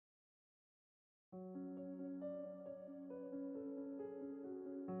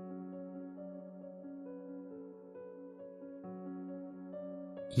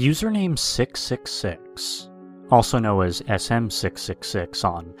Username 666, also known as SM666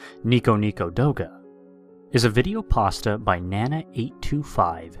 on Nico Nico Doga, is a video pasta by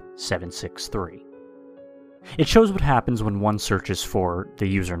Nana825763. It shows what happens when one searches for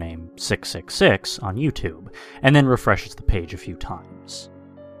the username 666 on YouTube, and then refreshes the page a few times.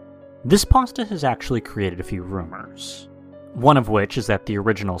 This pasta has actually created a few rumors. One of which is that the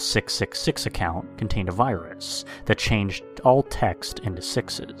original 666 account contained a virus that changed all text into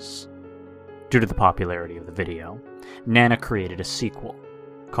sixes. Due to the popularity of the video, Nana created a sequel,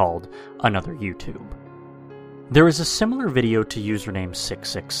 called Another YouTube. There is a similar video to username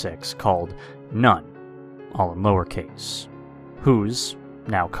 666 called None, all in lowercase, whose,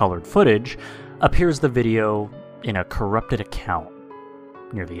 now colored footage, appears the video in a corrupted account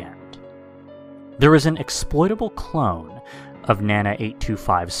near the end. There is an exploitable clone of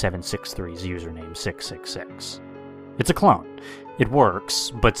Nana825763's username 666. It's a clone. It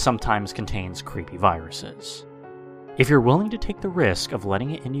works, but sometimes contains creepy viruses. If you're willing to take the risk of letting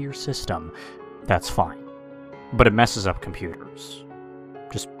it into your system, that's fine. But it messes up computers.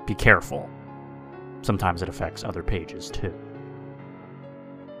 Just be careful. Sometimes it affects other pages too.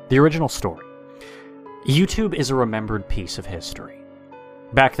 The original story. YouTube is a remembered piece of history.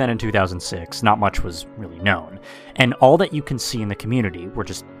 Back then in 2006, not much was really known, and all that you can see in the community were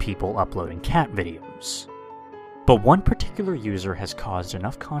just people uploading cat videos. But one particular user has caused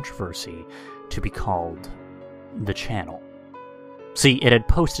enough controversy to be called the channel. See, it had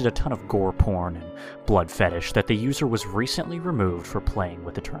posted a ton of gore porn and blood fetish that the user was recently removed for playing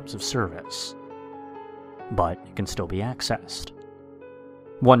with the terms of service. But it can still be accessed.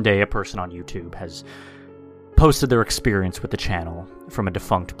 One day, a person on YouTube has posted their experience with the channel from a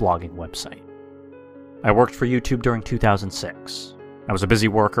defunct blogging website. I worked for YouTube during 2006. I was a busy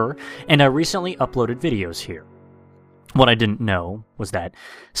worker, and I recently uploaded videos here. What I didn't know was that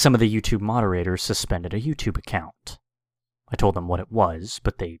some of the YouTube moderators suspended a YouTube account. I told them what it was,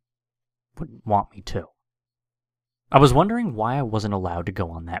 but they wouldn't want me to. I was wondering why I wasn't allowed to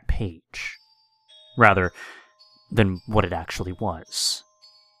go on that page, rather than what it actually was.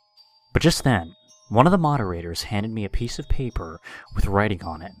 But just then, one of the moderators handed me a piece of paper with writing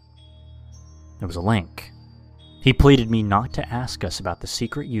on it. There was a link. He pleaded me not to ask us about the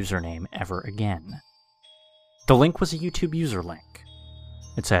secret username ever again. The link was a YouTube user link.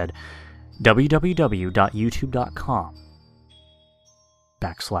 It said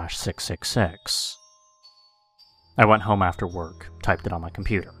www.youtube.com/666. I went home after work, typed it on my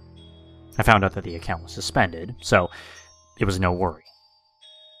computer. I found out that the account was suspended, so it was no worry.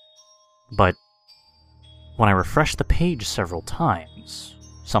 But when I refreshed the page several times,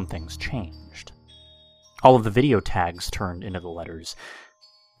 some things changed. All of the video tags turned into the letters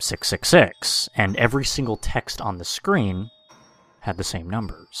 666, and every single text on the screen had the same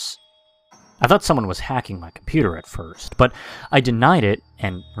numbers. I thought someone was hacking my computer at first, but I denied it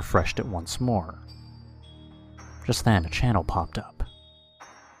and refreshed it once more. Just then, a channel popped up.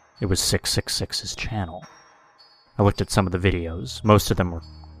 It was 666's channel. I looked at some of the videos. Most of them were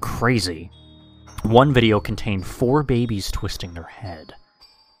crazy. One video contained 4 babies twisting their head.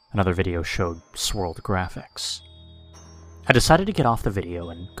 Another video showed swirled graphics. I decided to get off the video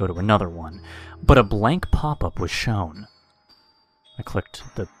and go to another one, but a blank pop-up was shown. I clicked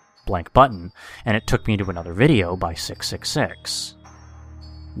the blank button, and it took me to another video by 666.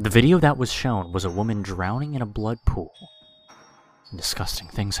 The video that was shown was a woman drowning in a blood pool. And disgusting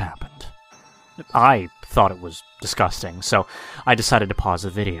things happened. I thought it was disgusting, so I decided to pause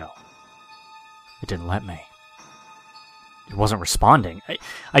the video. It didn't let me. It wasn't responding.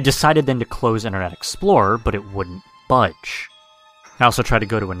 I decided then to close Internet Explorer, but it wouldn't budge. I also tried to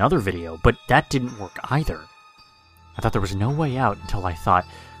go to another video, but that didn't work either. I thought there was no way out until I thought,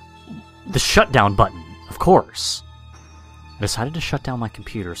 the shutdown button, of course. I decided to shut down my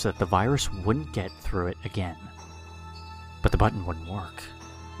computer so that the virus wouldn't get through it again. But the button wouldn't work.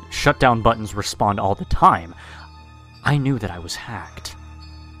 Shutdown buttons respond all the time. I knew that I was hacked.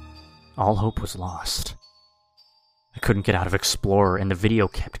 All hope was lost. I couldn't get out of Explorer, and the video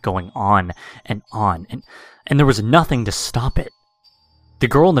kept going on, and there was nothing to stop it. The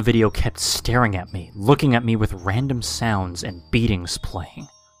girl in the video kept staring at me, looking at me with random sounds and beatings playing.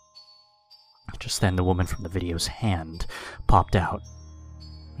 Just then, the woman from the video's hand popped out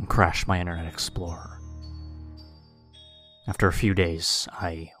and crashed my Internet Explorer. After a few days,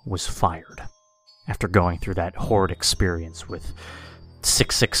 I was fired, after going through that horrid experience with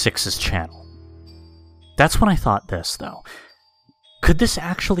 666's channel. That's when I thought this, though. Could this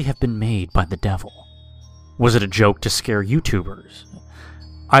actually have been made by the devil? Was it a joke to scare YouTubers?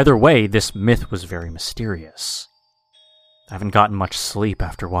 Either way, this myth was very mysterious. I haven't gotten much sleep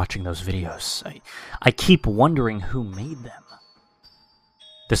after watching those videos. I keep wondering who made them.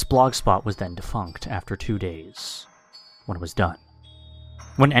 This blogspot was then defunct after 2 days, when it was done.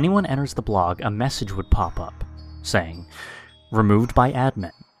 When anyone enters the blog, a message would pop up, saying, "Removed by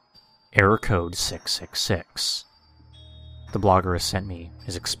admin, error code 666. The blogger has sent me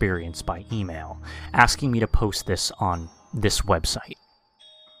his experience by email, asking me to post this on this website.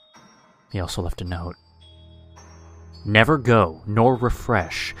 He also left a note. Never go nor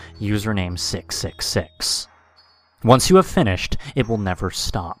refresh username 666. Once you have finished, it will never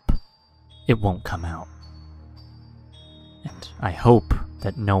stop. It won't come out. And I hope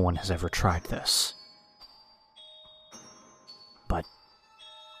that no one has ever tried this. But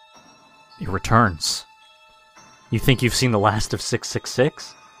it returns. You think you've seen the last of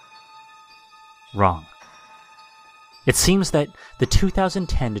 666? Wrong. It seems that the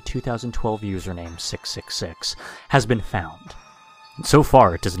 2010 to 2012 username 666 has been found. So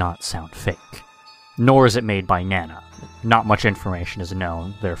far, it does not sound fake. Nor is it made by Nana. Not much information is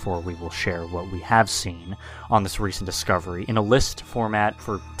known, therefore we will share what we have seen on this recent discovery in a list format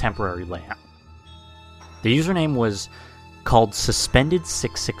for temporary layout. The username was called Suspended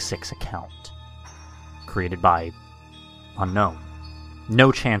 666 Account, created by unknown.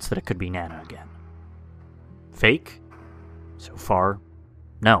 No chance that it could be Nana again. Fake? So far,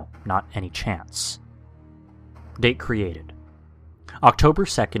 no, not any chance. Date created. October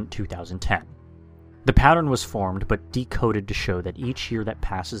 2nd, 2010. The pattern was formed but decoded to show that each year that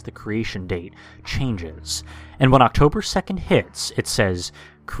passes the creation date changes, and when October 2nd hits, it says,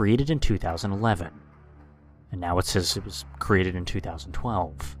 created in 2011. And now it says it was created in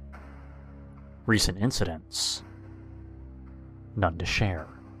 2012. Recent incidents. None to share.